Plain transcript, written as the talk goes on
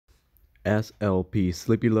SLP,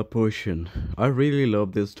 Sleepy Love Potion. I really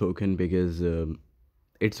love this token because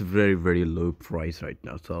it's very low price right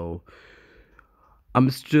now. So I'm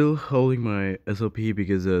still holding my SLP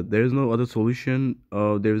because there is no other solution.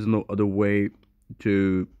 There is no other way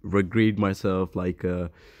to regrade myself.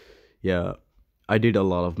 Yeah, I did a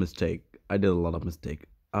lot of mistake. I did a lot of mistake.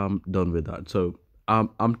 I'm done with that. So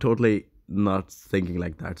I'm totally not thinking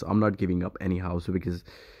like that. So I'm not giving up anyhow. So because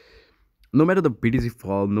no matter the BTC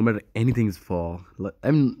fall, no matter anything's fall,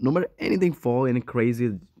 no matter anything fall in a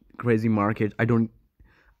crazy market, I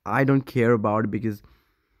don't care about it because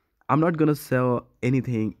I'm not gonna sell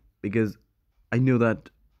anything because I know that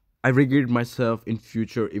I regret myself in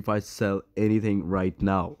future if I sell anything right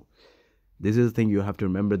now. This is the thing you have to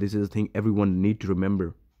remember. This is the thing everyone need to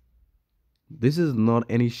remember. This is not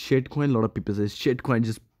any shit coin. A lot of people say shit coin,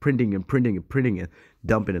 just printing it,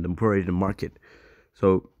 dumping it and put it in the market.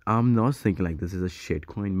 So I'm not thinking like this is a shit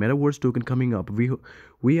coin. Metaverse token coming up.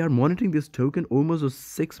 We are monitoring this token almost a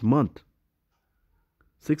 6 month.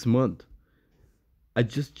 6 month. I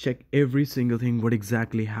just check every single thing. What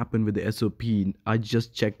exactly happened with the SOP? I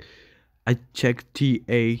check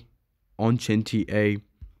TA, on chain TA,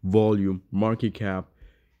 volume, market cap,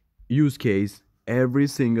 use case, every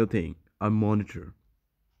single thing. I monitor.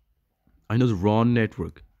 I know the raw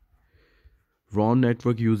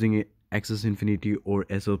network using Access Infinity or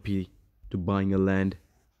SLP to buying a land.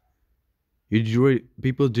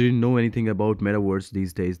 People didn't know anything about metaverse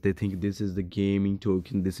these days. They think this is the gaming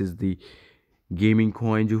token. This is the gaming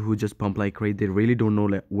coin who just pump like crazy. They really don't know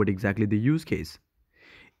like, what exactly the use case.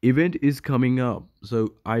 Event is coming up,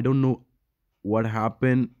 so I don't know what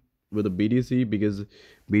happened with the BDC because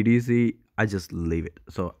BDC I just leave it.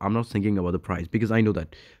 So I'm not thinking about the price because I know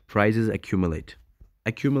that prices accumulate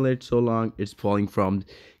so long it's falling from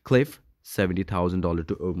cliff $70,000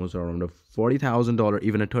 to almost around a $40,000,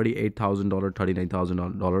 even a $38,000,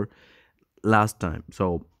 $39,000 last time.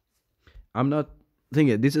 So I'm not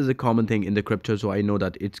thinking this is a common thing in the crypto, so I know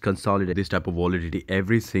that it's consolidated this type of volatility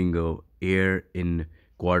every single year in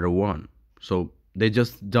Quarter 1. So they're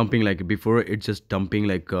just dumping like before it's just dumping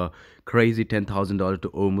like a crazy $10,000 to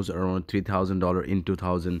almost around $3,000 in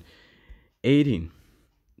 2018,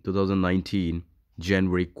 2019,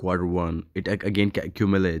 January Quarter 1. It again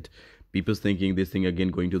accumulate. People's thinking this thing again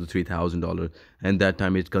going to the $3,000, and that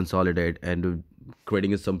time it's consolidate and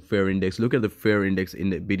creating some fair index. Look at the fair index in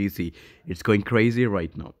the BTC. It's going crazy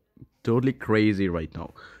right now, totally crazy right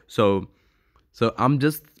now. So I'm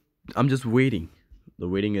just waiting. The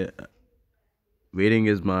waiting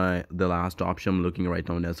is the last option I'm looking right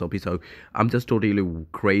now in SLP. So I'm just totally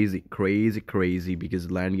crazy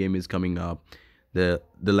because land game is coming up. The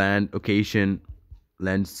land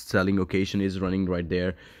selling occasion is running right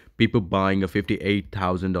there. People buying a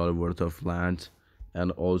 $58,000 worth of land,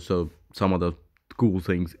 and also some other cool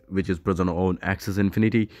things which is present on Access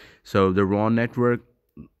Infinity. So the raw network,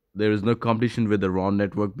 there is no competition with the raw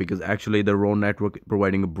network because actually the raw network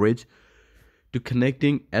providing a bridge to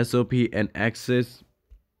connecting SOP and Access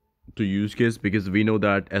to use case because we know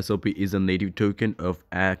that SOP is a native token of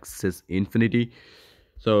Access Infinity.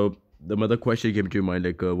 So the other question came to your mind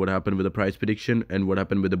like what happened with the price prediction and what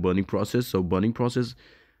happened with the burning process. So burning process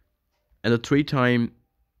and the three time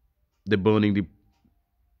they're burning the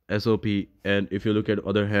SOP, and if you look at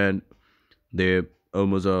other hand, they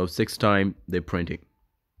almost a six time they're printing.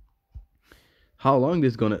 How long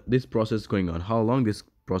this process going on? How long this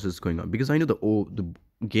process is going on? Because I know the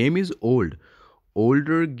game is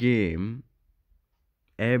older game.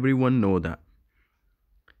 Everyone know that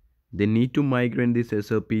they need to migrate this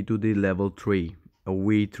SLP to the level 3, a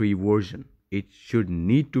V3 version. It should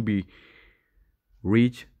need to be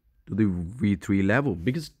reached to the V3 level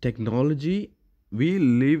because technology, we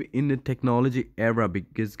live in a technology era.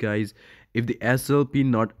 Because guys, if the SLP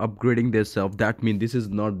not upgrading themselves, that means this is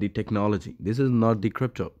not the technology, this is not the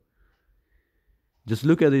crypto. Just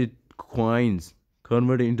look at the coins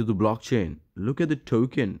converted into the blockchain, look at the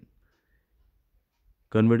token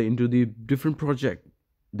converted into the different project.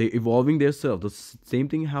 They evolving themselves. The same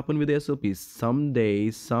thing happened with SLP.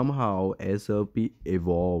 Someday somehow SLP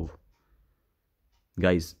evolve.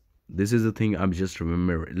 Guys, this is the thing I'm just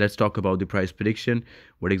remembering. Let's talk about the price prediction.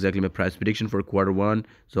 What exactly my price prediction for Quarter 1?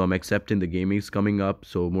 So I'm accepting the gaming is coming up,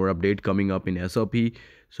 so more update coming up in SLP.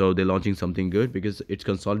 So they're launching something good because it's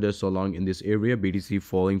consolidated so long in this area. BTC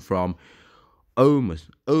falling from almost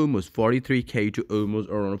 43k to almost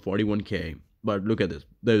around 41k. But look at this,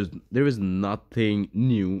 there is nothing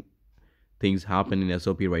new things happen in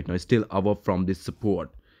SLP right now. It's still above from this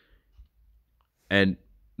support. And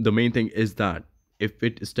the main thing is that if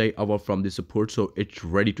it stay above from the support, so it's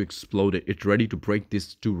ready to explode it, it's ready to break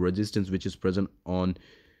this two resistance which is present on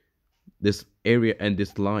this area and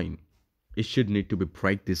this line. It should need to be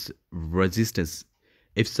break this resistance.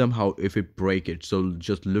 If somehow if it break it, so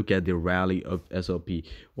just look at the rally of SLP.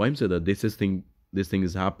 Why I'm saying that this thing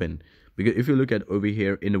has happened, because if you look at over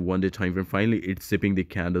here in a 1 day time frame, finally it's sipping the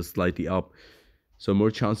candle slightly up. So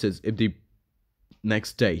more chances if the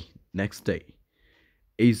next day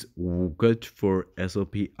is good for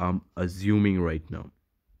SLP, I'm assuming right now.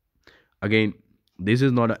 Again, this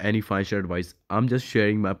is not any financial advice, I'm just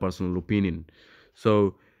sharing my personal opinion.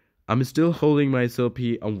 So I'm still holding my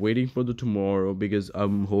SLP. I'm waiting for the tomorrow because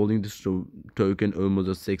I'm holding this token almost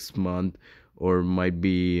a 6 month, or might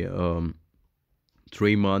be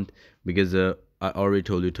 3 month, because I already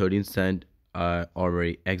told you 13 cent. I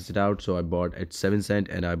already exit out, so I bought at 7 cent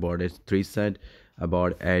and I bought at 3 cent. I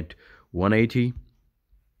bought at 180.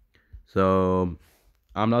 So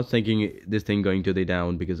I'm not thinking this thing going to the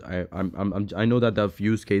down, because I know that the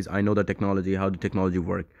use case, I know the technology, how the technology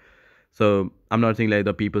work. So I'm not thinking like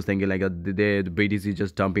the people thinking like the BTC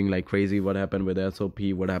just dumping like crazy. What happened with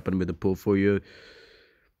SLP? What happened with the portfolio?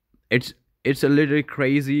 It's it's a little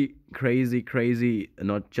crazy.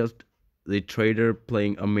 Not just the trader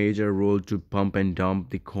playing a major role to pump and dump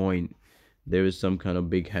the coin. There is some kind of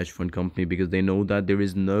big hedge fund company, because they know that there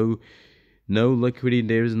is no liquidity.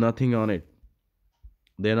 There is nothing on it.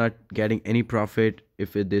 They're not getting any profit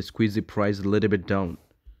if they squeeze the price a little bit down,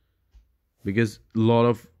 because a lot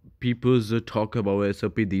of people talk about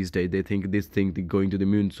SLP these days. They think this thing going to the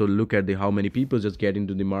moon. So look at the how many people just get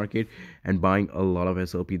into the market and buying a lot of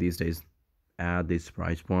SLP these days at this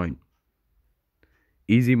price point.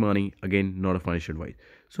 Easy money, again, not a financial advice.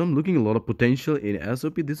 So I'm looking a lot of potential in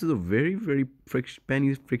SLP. This is a very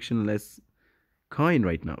penny frictionless coin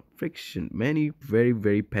right now. Friction, many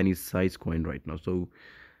very penny size coin right now. So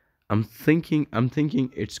I'm thinking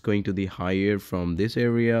it's going to the higher from this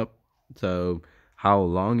area. So how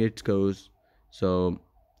long it goes. So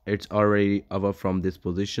it's already above from this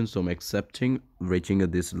position. So I'm accepting reaching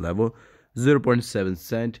at this level. 0 0.7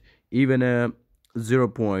 cent, even a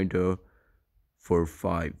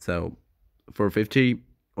 0.45. So for 50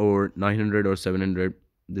 or 900 or 700,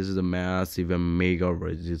 this is a massive and mega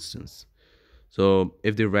resistance. So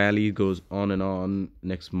if the rally goes on and on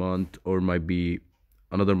next month, or might be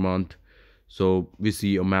another month, so we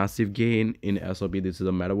see a massive gain in SLP. This is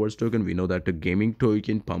a metaverse token. We know that the gaming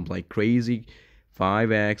token pump like crazy,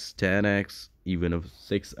 5x, 10x, even of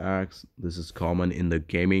 6x. This is common in the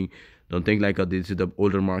gaming. Don't think like this is the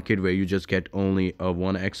older market where you just get only a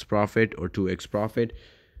 1x profit or 2x profit.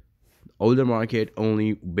 Older market,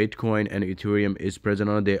 only Bitcoin and Ethereum is present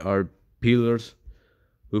on. They are pillars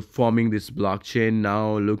who forming this blockchain.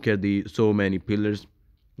 Now look at the so many pillars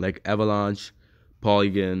like Avalanche,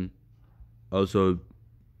 Polygon, also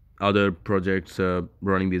other projects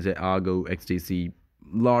running this Argo, XTC,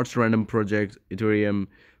 large random projects, Ethereum,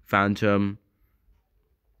 Phantom.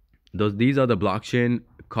 These are the blockchain.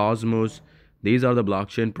 Cosmos, these are the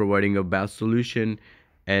blockchain providing a best solution,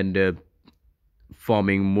 and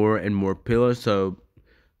forming more and more pillars. So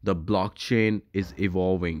the blockchain is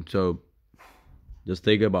evolving. So just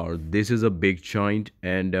think about it. This is a big giant,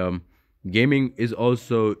 and gaming is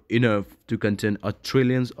also enough to contain a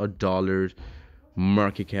trillions of dollars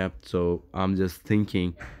market cap. So I'm just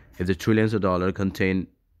thinking, if the trillions of dollars contain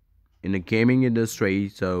in the gaming industry,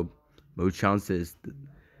 so more chances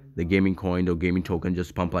the gaming coin or gaming token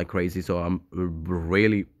just pump like crazy. So I'm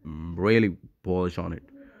really bullish on it.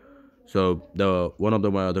 So the one of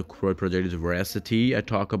the my other core project is Veracity. I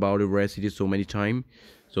talk about Veracity so many times.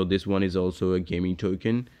 So this one is also a gaming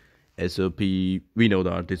token. SLP, we know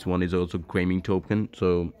that this one is also gaming token.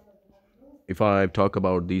 So if I talk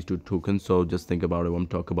about these two tokens, so just think about it. I'm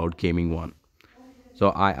talk about gaming one. So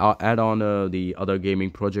I'll add on the other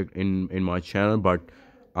gaming project in my channel, but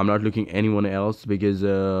I'm not looking anyone else, because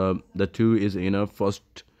the two is enough.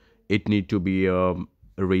 First, it need to be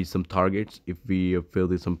raise some targets. If we fill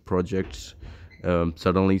with some projects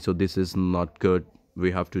suddenly, so this is not good.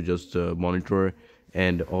 We have to just monitor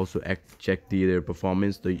and also check their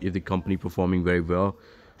performance. If the company performing very well,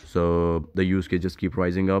 so the use case just keep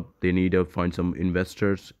rising up. They need to find some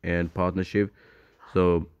investors and partnership.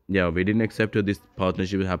 So yeah, we didn't accept this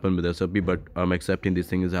partnership happen with SLP, but I'm accepting this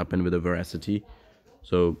thing has happened with the Veracity.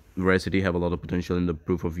 So Veracity have a lot of potential in the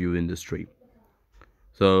proof of view industry.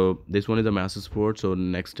 So this one is a massive support. So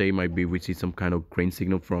next day might be we see some kind of green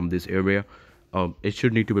signal from this area. It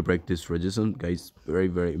should need to be break this resistance, guys.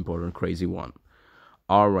 Very important, crazy one.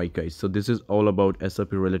 Alright guys, so this is all about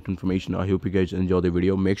SLP related information. I hope you guys enjoy the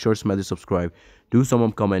video. Make sure to smash the subscribe, do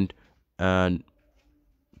some comment, and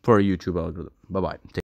for a YouTube algorithm. Bye bye.